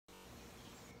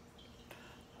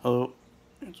Hello,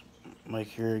 it's Mike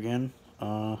here again.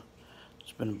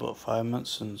 It's been about 5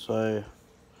 months since I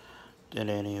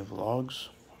did any vlogs.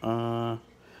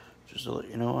 Just to let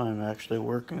you know, I'm actually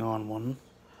working on one.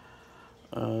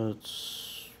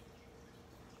 It's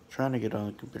trying to get on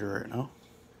the computer right now.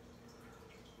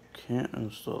 Can't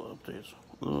install updates.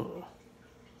 Ugh.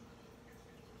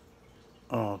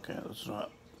 Oh, okay, that's not.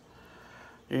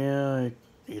 Yeah, I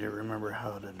need to remember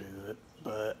how to do it,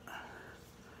 but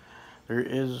there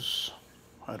is.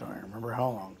 I don't remember how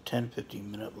long.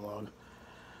 10-15 minute vlog.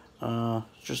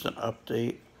 It's just an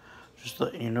update. Just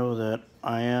letting you know that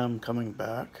I am coming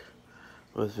back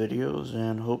with videos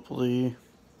and hopefully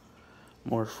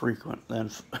more frequent than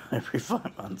every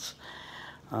 5 months.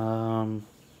 Um,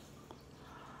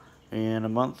 in a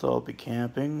month I'll be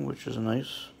camping, which is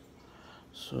nice.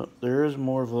 So there is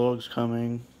more vlogs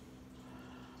coming.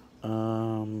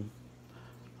 Um,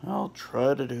 I'll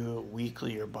try to do it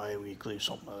weekly or bi-weekly,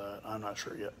 something like that. I'm not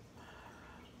sure yet.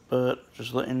 But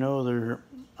just let you know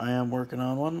I am working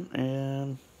on one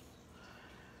and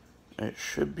it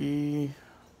should be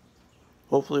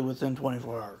hopefully within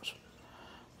 24 hours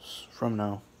from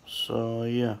now. So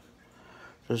yeah,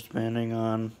 just depending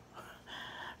on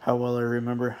how well I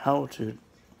remember how to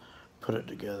put it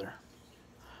together.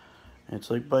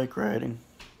 It's like bike riding.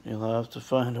 You'll have to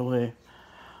find a way.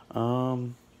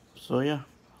 So yeah,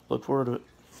 look forward to it.